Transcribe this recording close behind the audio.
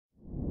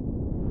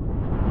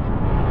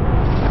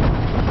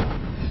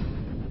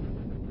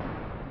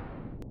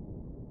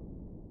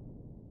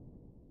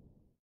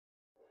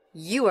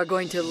You are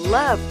going to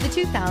love the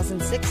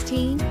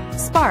 2016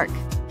 Spark.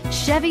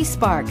 Chevy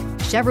Spark,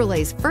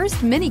 Chevrolet's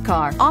first mini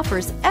car,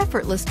 offers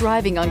effortless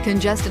driving on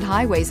congested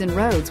highways and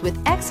roads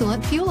with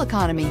excellent fuel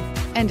economy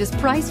and is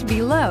priced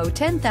below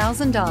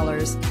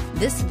 $10,000.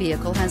 This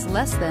vehicle has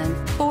less than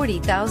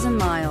 40,000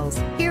 miles.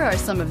 Here are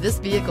some of this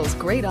vehicle's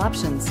great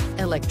options: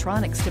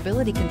 electronic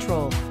stability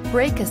control,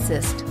 brake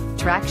assist,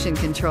 traction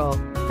control,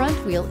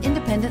 front wheel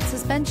independent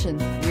suspension,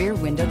 rear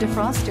window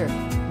defroster,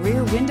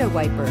 rear window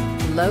wiper,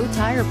 low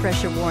tire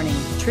pressure warning,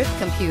 trip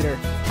computer,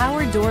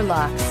 power door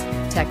locks,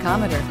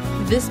 tachometer.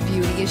 This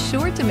beauty is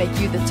sure to make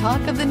you the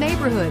talk of the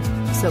neighborhood.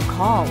 So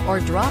call or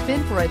drop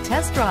in for a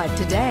test drive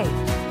today.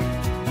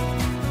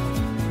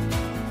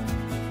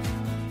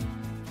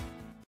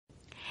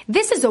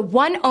 This is a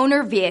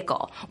one-owner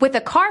vehicle with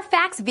a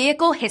Carfax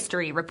Vehicle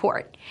History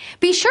Report.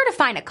 Be sure to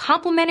find a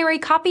complimentary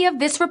copy of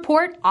this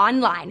report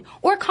online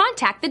or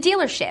contact the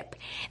dealership.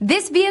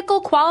 This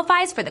vehicle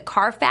qualifies for the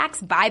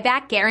Carfax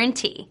Buyback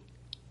Guarantee.